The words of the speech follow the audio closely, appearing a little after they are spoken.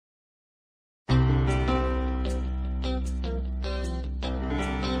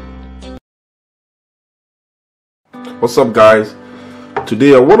What's up, guys?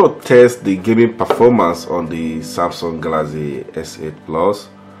 Today I want to test the gaming performance on the Samsung Galaxy S8 Plus.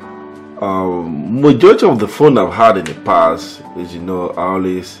 Majority of the phone I've had in the past is, I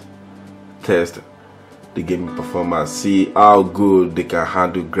always test the gaming performance, see how good they can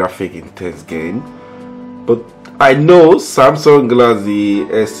handle graphic intense game. But I know Samsung Galaxy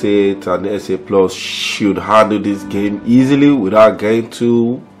S8 and S8 Plus should handle this game easily without getting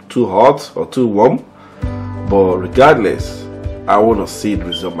too hot or too warm. But regardless, I want to see the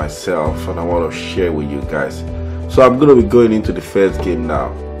result myself and I want to share with you guys. So I'm going to be going into the first game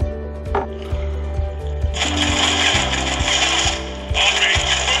now.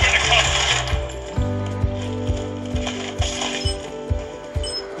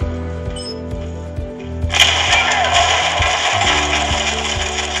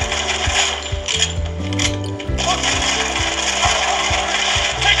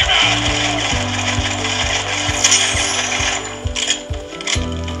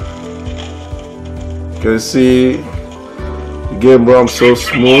 You can see the game runs so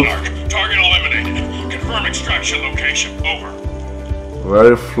smooth. Target eliminated. Confirm extraction location. Over.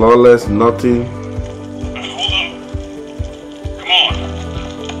 Very flawless, nothing. Hold up. Come on.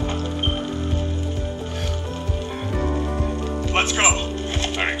 Let's go.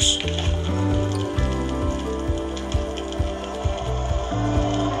 Thanks.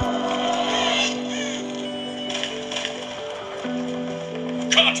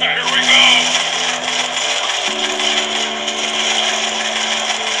 Contact. Here we go.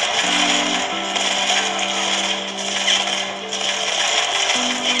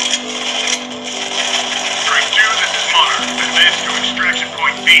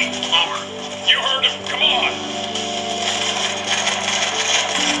 Over. You heard him. Come on.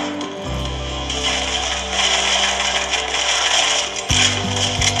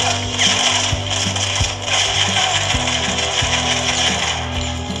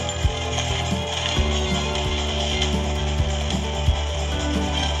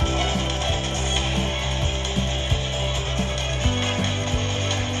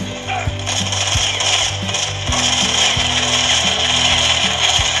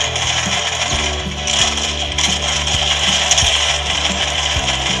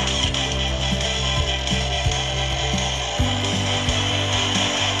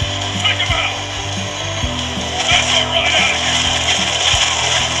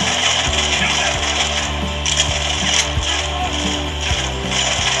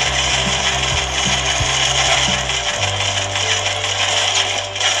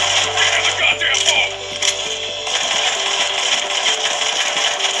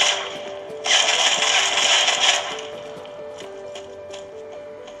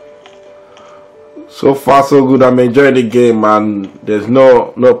 So far so good. I'm enjoying the game and there's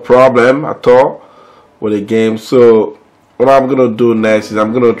no problem at all with the game. So what I'm gonna do next is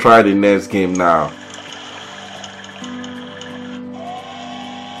I'm gonna try the next game now.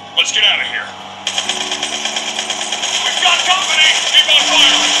 Let's get out of here. We've got company. Keep on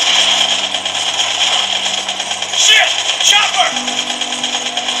firing. Shit! Chopper!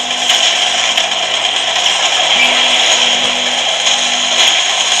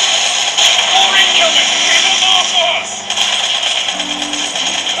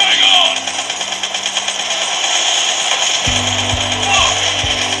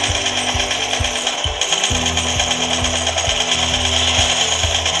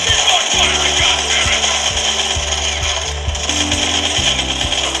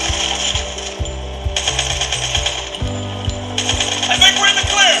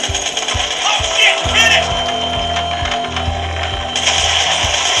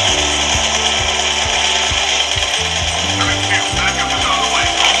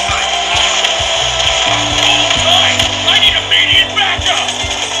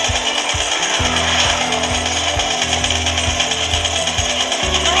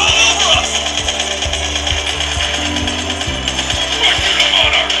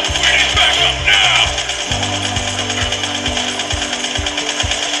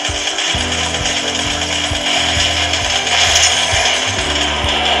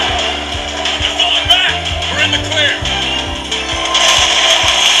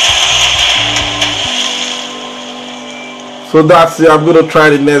 So that's it. I'm gonna try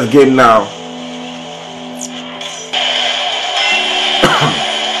the next game now.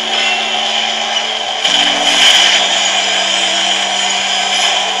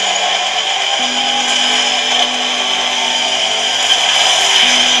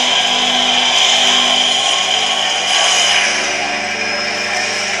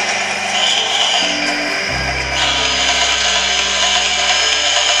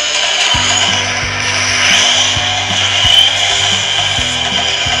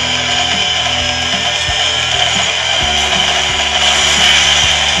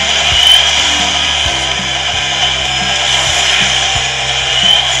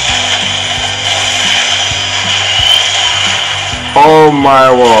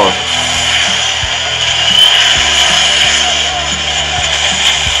 my word.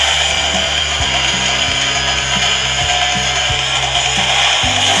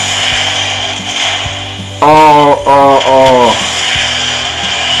 Oh.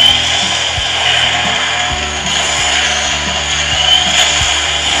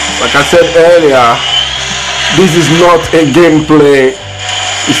 Like I said earlier, this is not a gameplay.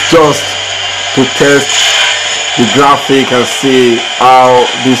 It's just to test the graphic and see how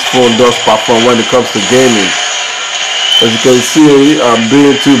this phone does perform when it comes to gaming. As you can see, I'm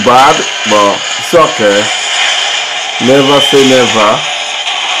doing too bad, but it's okay. Never say never.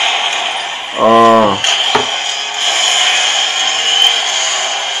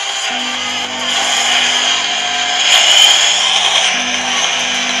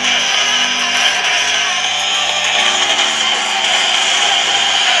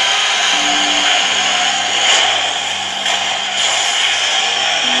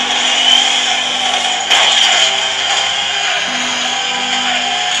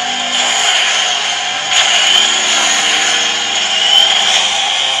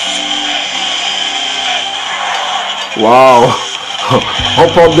 Wow.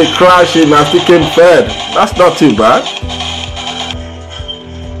 Hop up the crashing and still came fed. That's not too bad.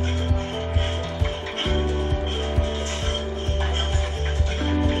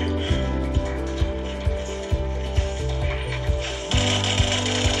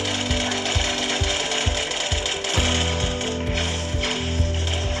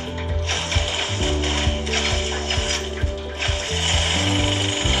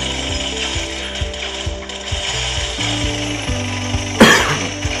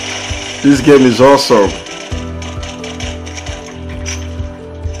 This game is awesome.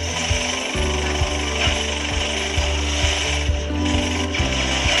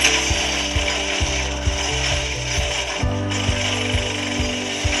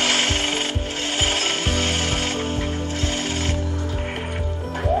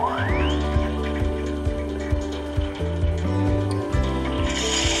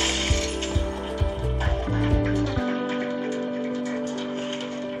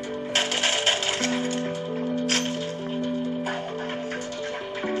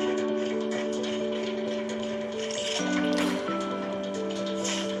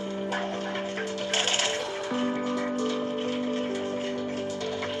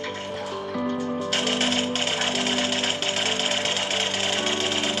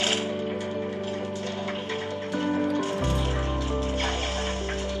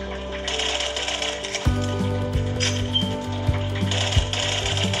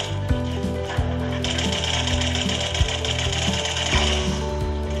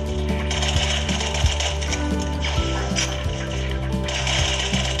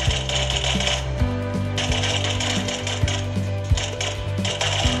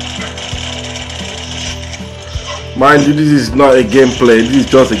 Mind you, this is not a gameplay, this is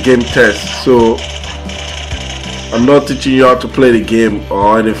just a game test, so I'm not teaching you how to play the game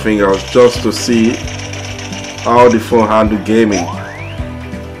or anything else, just to see how the phone handle gaming.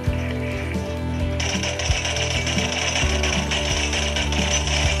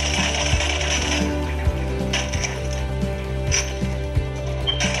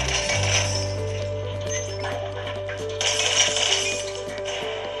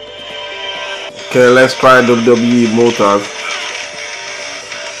 Okay, let's try WWE motors.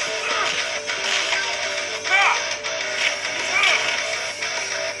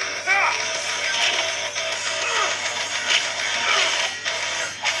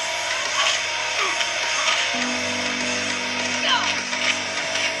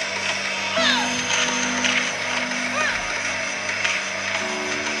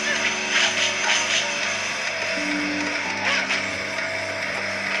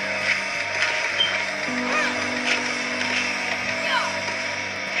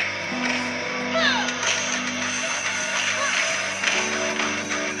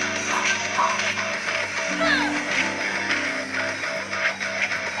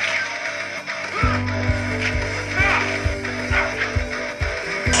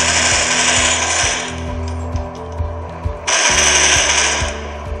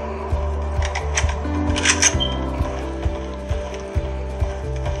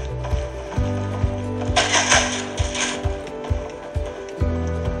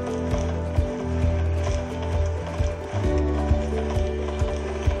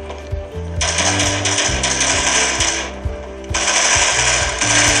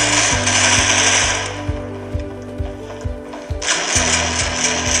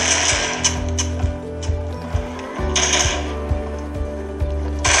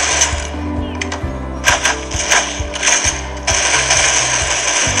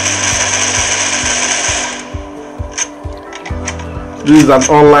 This is an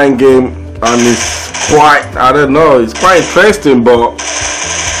online game and it's quite, I don't know, it's quite interesting, but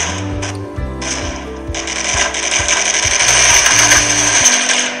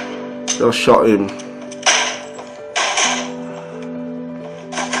just shot him.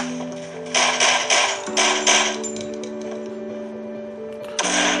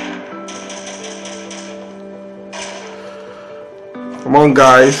 Come on,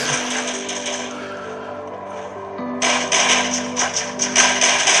 guys.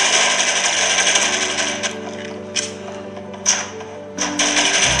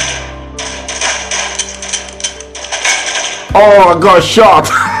 Oh, I got shot.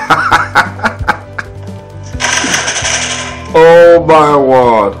 Oh my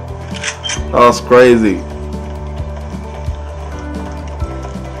word. That's crazy.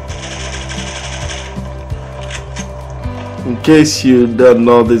 In case you don't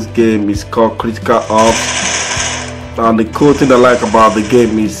know, this game is called Critical Ops, and the cool thing I like about the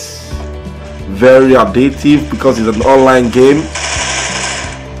game is very addictive because it's an online game,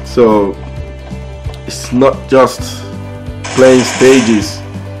 so it's not just playing stages.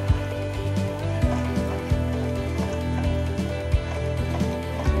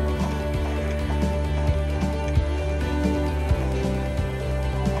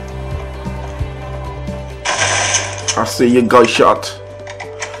 I see you got shot.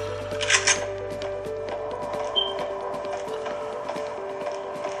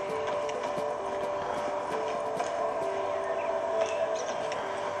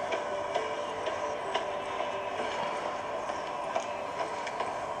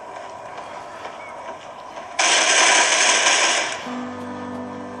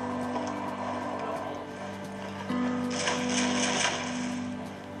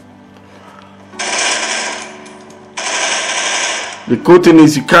 The cool thing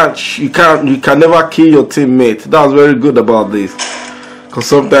is you can never kill your teammate. That's very good about this, because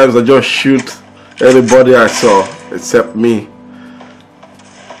sometimes I just shoot everybody I saw except me.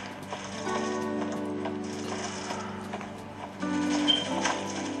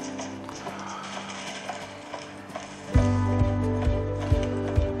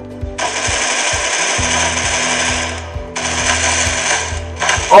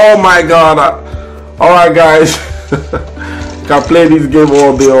 Oh my god. Alright guys. Can play this game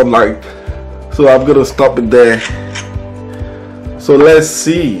all day online, so I'm gonna stop it there. So let's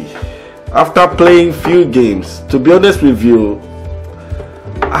see. After playing few games, to be honest with you,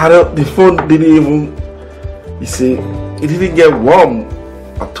 the phone didn't even, you see, it didn't get warm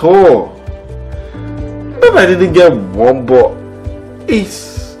at all. Not that I didn't get warm, but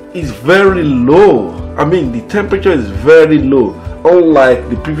it's very low. I mean, the temperature is very low, unlike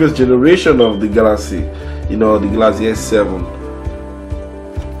the previous generation of the Galaxy, you know, the Galaxy S7.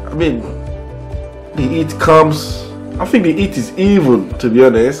 I mean, the heat comes, I think the heat is even, to be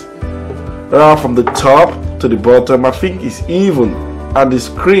honest. From the top to the bottom, I think it's even. And the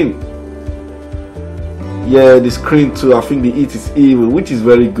screen, yeah, the screen too, I think the heat is even, which is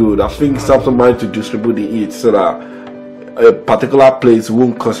very good. I think Samsung managed to distribute the heat so that a particular place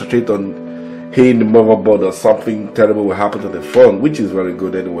won't concentrate on hitting the motherboard or something terrible will happen to the phone, which is very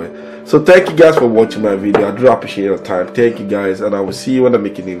good anyway. So thank you guys for watching my video. I do appreciate your time. Thank you guys, and I will see you when I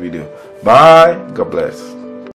make a new video. Bye. God bless.